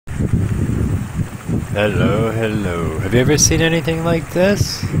Hello, hello. Have you ever seen anything like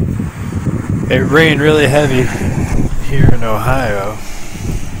this? It rained really heavy here in Ohio.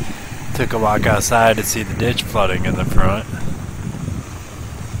 Took a walk outside to see the ditch flooding in the front.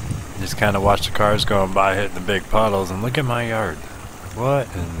 Just kind of watched the cars going by hitting the big puddles, and look at my yard. What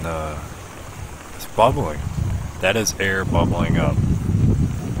in it's bubbling. That is air bubbling up.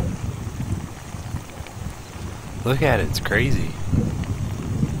 Look at it, it's crazy.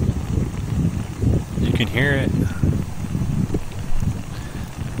 You can hear it.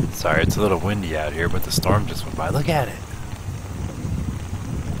 Sorry, it's a little windy out here, but the storm just went by. Look at it.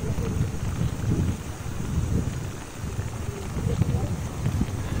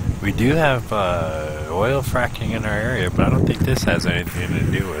 We do have oil fracking in our area, but I don't think this has anything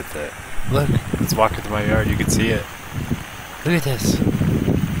to do with it. Look, let's walk into my yard, you can see it. Look at this.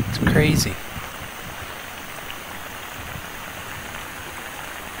 It's crazy.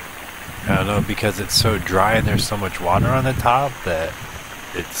 I don't know, because it's so dry and there's so much water on the top that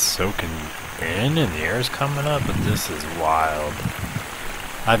it's soaking in and the air's coming up, but this is wild.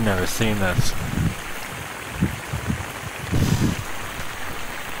 I've never seen this.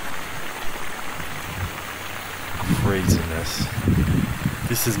 Craziness.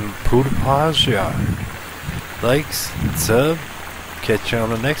 This is PoodlePaw's yard. Likes, sub, catch you on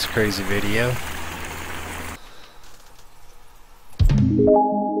the next crazy video.